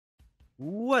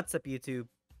What's up, YouTube?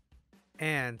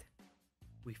 And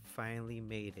we finally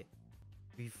made it.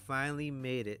 We finally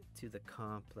made it to the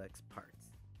complex parts.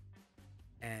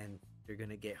 And they're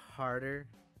gonna get harder,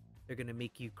 they're gonna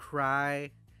make you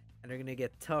cry, and they're gonna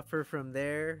get tougher from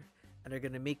there, and they're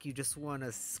gonna make you just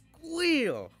wanna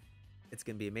squeal. It's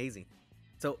gonna be amazing.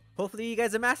 So hopefully you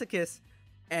guys are masochists,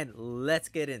 and let's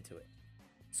get into it.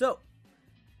 So,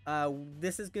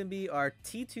 this is gonna be our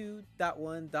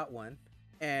T2.1.1,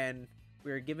 and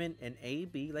we're given an A,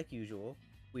 B like usual.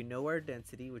 We know our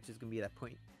density, which is gonna be at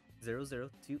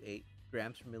 0.0028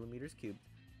 grams per millimeters cubed.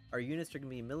 Our units are gonna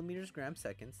be millimeters, grams,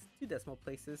 seconds, 2 decimal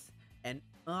places, and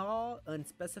all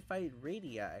unspecified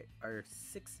radii are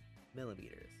 6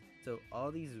 millimeters. So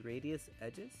all these radius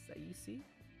edges that you see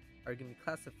are gonna be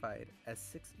classified as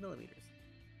 6 millimeters.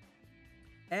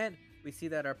 And we see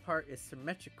that our part is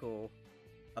symmetrical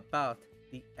about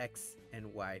the X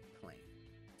and Y plane.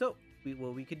 So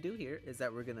what we could do here is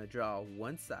that we're gonna draw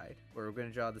one side, or we're gonna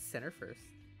draw the center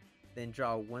first, then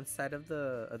draw one side of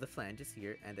the flanges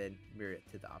here, and then mirror it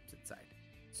to the opposite side.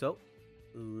 So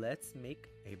let's make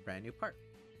a brand new part.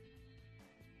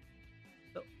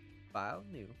 So file,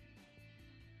 new,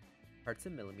 parts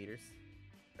in millimeters,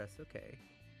 press OK,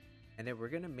 and then we're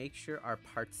gonna make sure our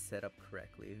part's set up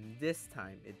correctly. This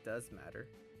time it does matter.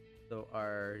 So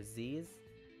our C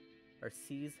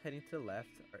is heading to the left,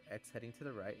 our X heading to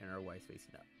the right, and our Y is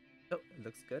facing up. So it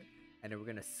looks good. And then we're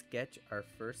gonna sketch our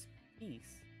first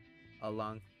piece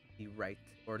along the right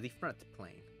or the front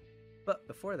plane. But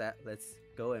before that, let's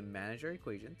go and manage our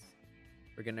equations.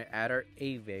 We're gonna add our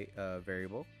A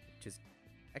variable, which is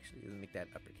actually, let's make that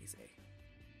uppercase A.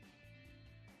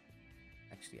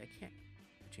 Actually, I can't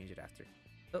change it after.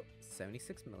 So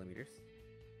 76 millimeters.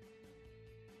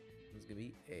 It's gonna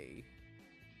be A.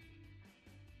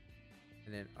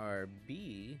 And then our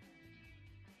B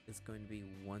is going to be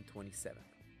 127.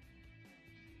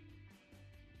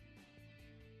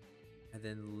 And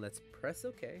then let's press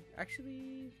OK.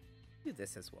 Actually, do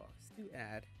this as well. Let's do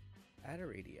add a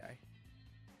radii,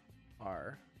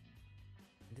 R.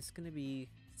 And this is going to be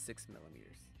 6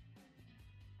 millimeters.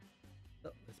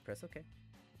 So let's press OK.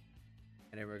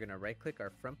 And then we're going to right click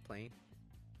our front plane,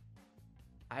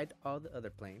 hide all the other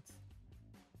planes,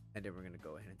 and then we're going to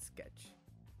go ahead and sketch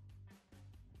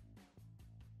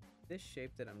this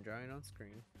shape that I'm drawing on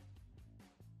screen.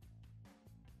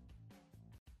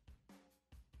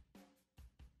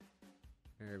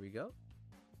 There we go.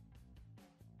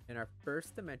 And our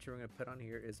first dimension we're going to put on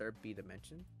here is our B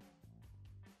dimension.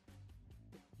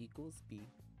 Equals B,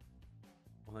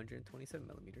 127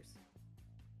 millimeters.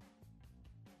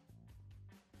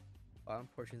 Bottom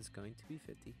portion is going to be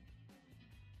 50.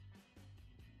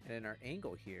 And then our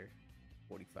angle here,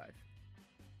 45.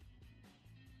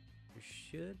 There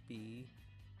should be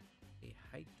a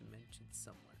height dimension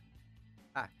somewhere.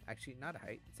 Actually not a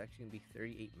height, it's actually gonna be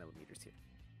 38 millimeters here.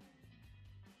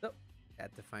 So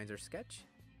that defines our sketch,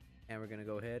 and we're gonna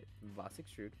go ahead and boss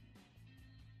extrude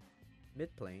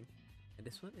mid plane, and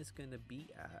this one is gonna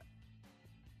be at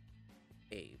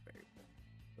A variable,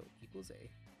 so equals A.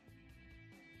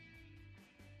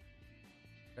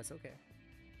 Press OK.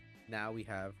 Now we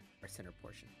have our center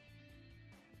portion.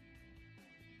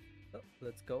 So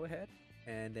let's go ahead,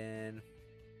 and then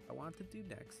I want to do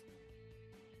next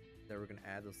that we're gonna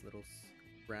add those little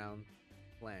round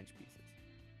flange pieces.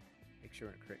 Make sure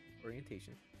we're in correct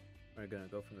orientation. We're gonna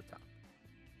go from the top.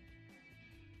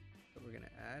 So we're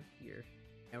gonna add here,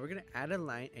 and we're gonna add a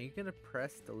line, and you're gonna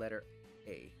press the letter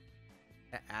A.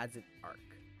 That adds an arc.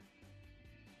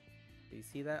 So you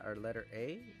see that, our letter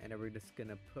A, and then we're just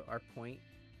gonna put our point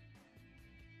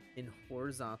in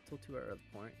horizontal to our other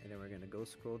point, and then we're going to go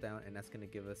scroll down, and that's going to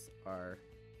give us our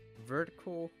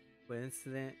vertical,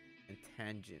 coincident, and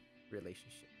tangent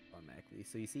relationship automatically.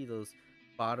 So you see those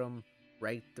bottom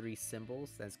right 3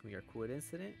 symbols, that's going to be our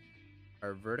coincident,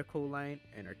 our vertical line,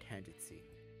 and our tangency.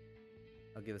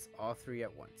 I'll give us all 3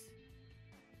 at once.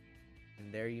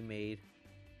 And there you made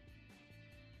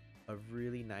a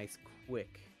really nice,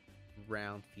 quick,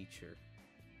 round feature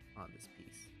on this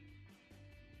piece.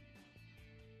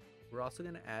 We're also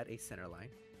going to add a center line.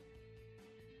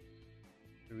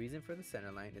 The reason for the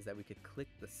center line is that we could click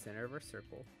the center of our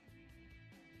circle,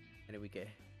 and then we could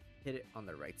hit it on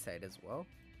the right side as well,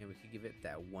 and we could give it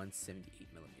that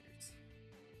 178 millimeters.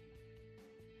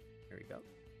 There we go.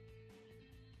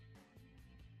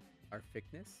 Our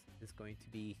thickness is going to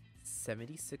be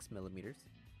 76 millimeters,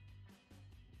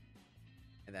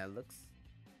 and that looks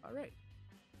all right.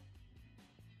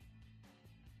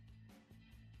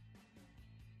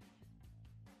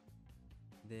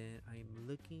 Then I'm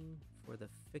looking for the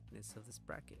thickness of this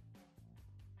bracket.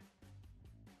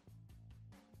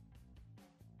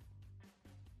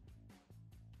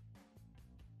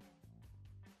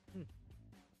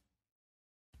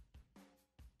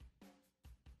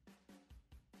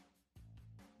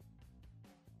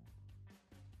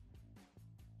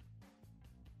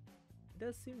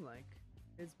 does seem like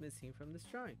it's missing from this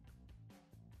drawing.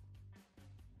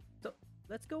 So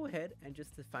let's go ahead and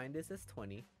just define this as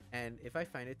 20, and if I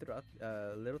find it throughout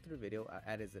a little through the video, I'll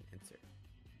add as an insert.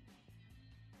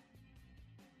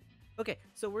 Okay,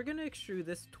 so we're gonna extrude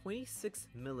this 26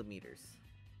 millimeters.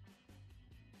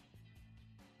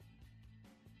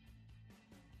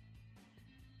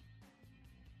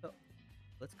 So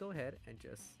let's go ahead and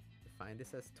just define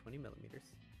this as 20 millimeters.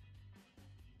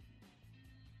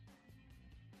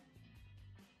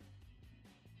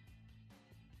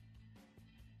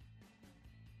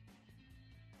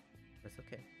 That's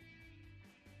okay.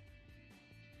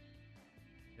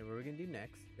 And what we're gonna do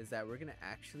next is that we're gonna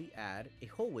actually add a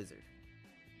hole wizard.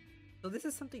 So this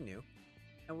is something new.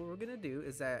 And what we're gonna do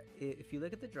is that if you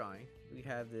look at the drawing, we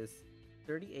have this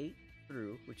 38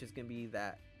 through, which is gonna be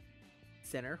that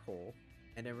center hole.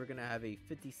 And then we're gonna have a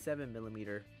 57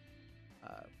 millimeter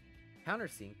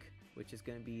countersink, which is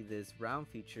gonna be this round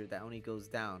feature that only goes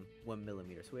down 1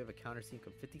 millimeter. So we have a countersink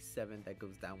of 57 that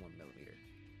goes down 1 millimeter.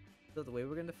 So the way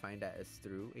we're gonna find that is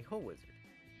through a hole wizard.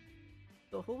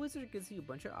 So hole wizard gives you a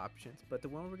bunch of options, but the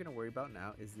one we're gonna worry about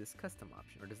now is this custom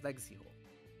option, or this legacy hole.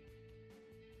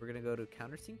 We're gonna go to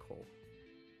countersink hole.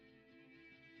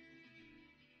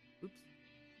 Oops.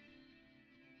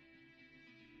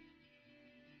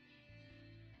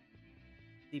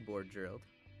 Keyboard drilled.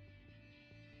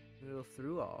 Go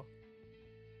through all.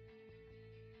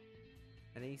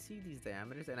 And then you see these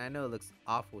diameters, and I know it looks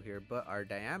awful here, but our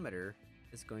diameter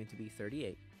is going to be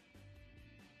 38.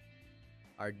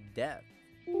 Our depth,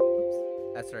 oops,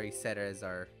 that's already set as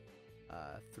our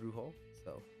through hole.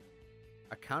 So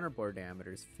our counterbore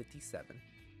diameter is 57,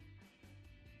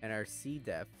 and our C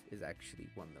depth is actually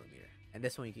 1 millimeter. And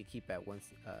this one you can keep at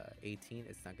 118.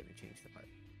 It's not going to change the part.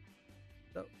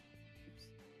 So, oops.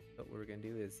 So what we're going to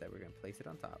do is that we're going to place it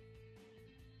on top.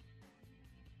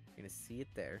 You're going to see it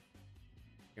there.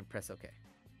 You're going to press OK.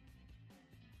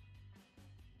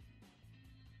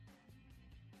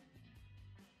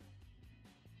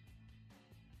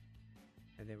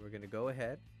 And then we're going to go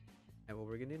ahead, and what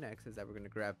we're going to do next is that we're going to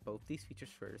grab both these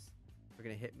features first. We're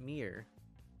going to hit mirror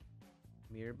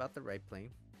about the right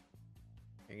plane.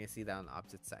 You're going to see that on the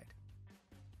opposite side.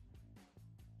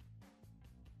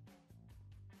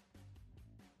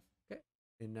 Okay,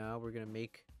 and now we're going to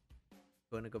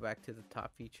go back to the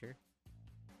top feature.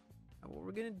 And what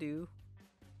we're going to do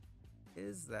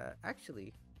is that,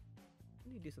 actually,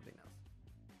 we need to do something else.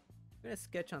 I'm going to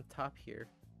sketch on top here.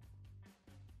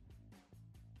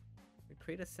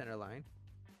 Create a center line.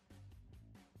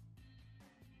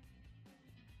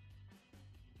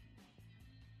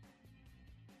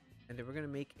 And then we're going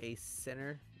to make a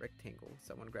center rectangle.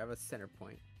 So I'm going to grab a center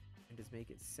point and just make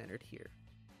it centered here.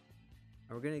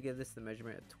 And we're going to give this the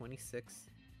measurement of 26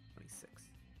 by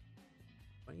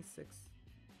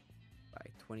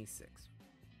 26.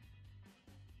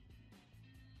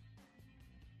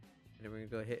 And then we're going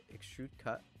to go hit extrude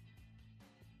cut.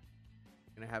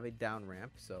 We're going to have a down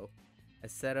ramp. So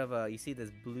instead of, you see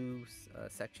this blue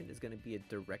section is going to be a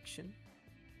direction.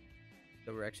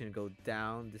 So we're actually going to go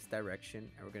down this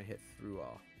direction, and we're going to hit through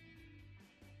all.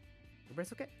 And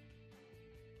press OK.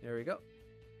 There we go.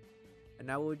 And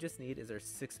now what we just need is our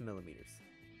 6 millimeters.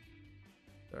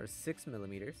 So our 6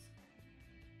 millimeters.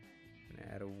 I'm going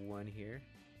to add a 1 here,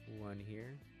 1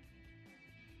 here,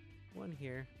 1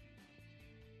 here.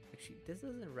 Actually, this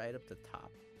doesn't right up the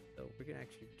top. So we're going to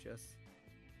actually just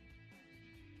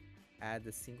add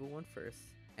the single one first,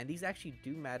 and these actually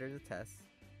do matter in the test.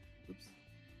 Oops.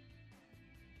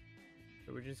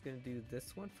 So we're just gonna do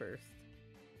this one first.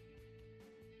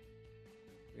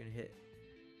 We're gonna hit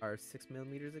our 6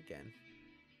 millimeters again.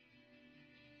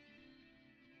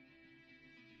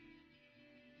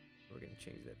 We're gonna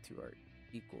change that to our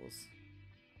equals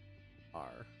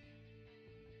R,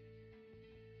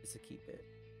 just to keep it.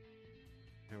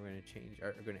 And we're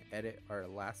gonna edit our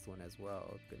last one as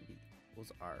well. It's gonna be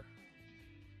equals R.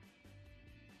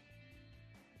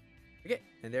 Okay,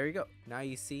 and there you go. Now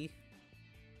you see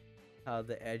how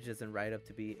the edge doesn't right up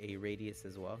to be a radius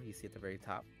as well. You see at the very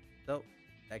top. So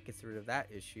that gets rid of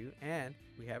that issue, and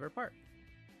we have our part.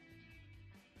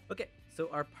 Okay, so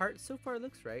our part so far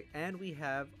looks right, and we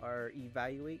have our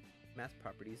evaluate mass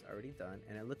properties already done,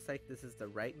 and it looks like this is the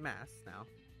right mass now.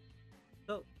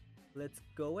 So let's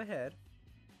go ahead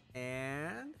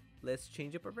and let's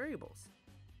change up our variables.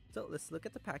 So let's look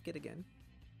at the packet again.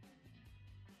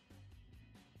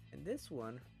 And this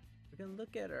one, we're going to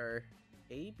look at our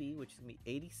AB, which is going to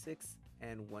be 86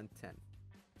 and 110.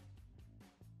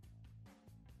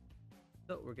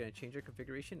 So we're going to change our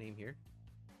configuration name here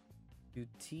to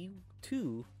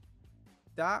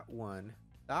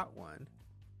T2.1.1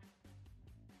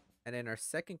 And then our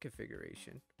second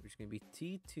configuration, which is going to be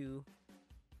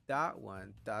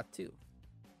T2.1.2.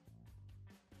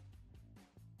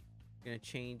 Going to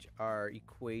change our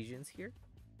equations here.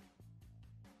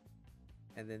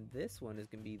 And then this one is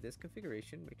going to be this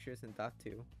configuration. Make sure it's in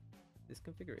 .2. This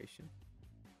configuration.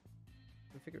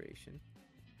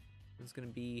 It's going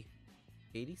to be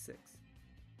 86.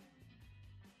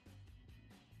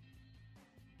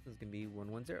 This is going to be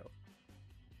 110.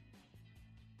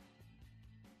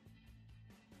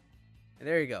 And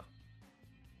there you go.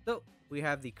 So we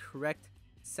have the correct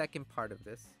second part of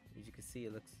this. As you can see,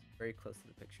 it looks very close to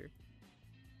the picture.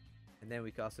 And then we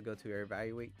can also go to our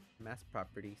evaluate mass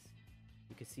properties.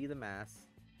 You can see the mass,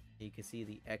 and you can see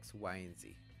the X, Y, and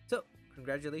Z. So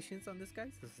congratulations on this,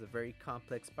 guys. This is a very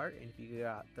complex part, and if you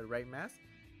got the right mass,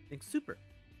 then super.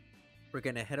 We're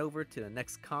gonna head over to the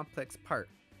next complex part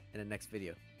in the next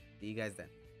video. See you guys then.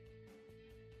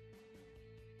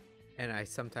 And I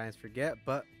sometimes forget,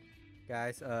 but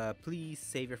guys, please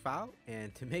save your file,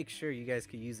 and to make sure you guys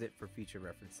can use it for future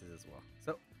references as well.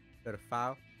 So go to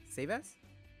File, Save As,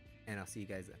 and I'll see you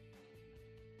guys then.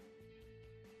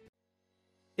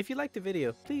 If you liked the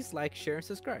video, please like, share, and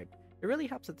subscribe. It really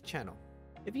helps out the channel.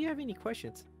 If you have any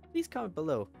questions, please comment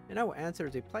below, and I will answer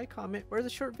as a reply comment or as a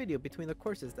short video between the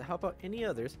courses to help out any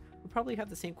others who probably have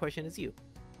the same question as you.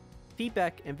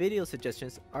 Feedback and video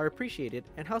suggestions are appreciated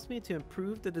and helps me to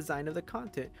improve the design of the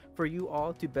content for you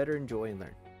all to better enjoy and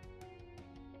learn.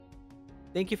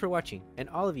 Thank you for watching, and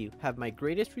all of you have my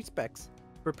greatest respects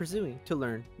for pursuing to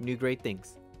learn new great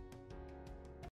things.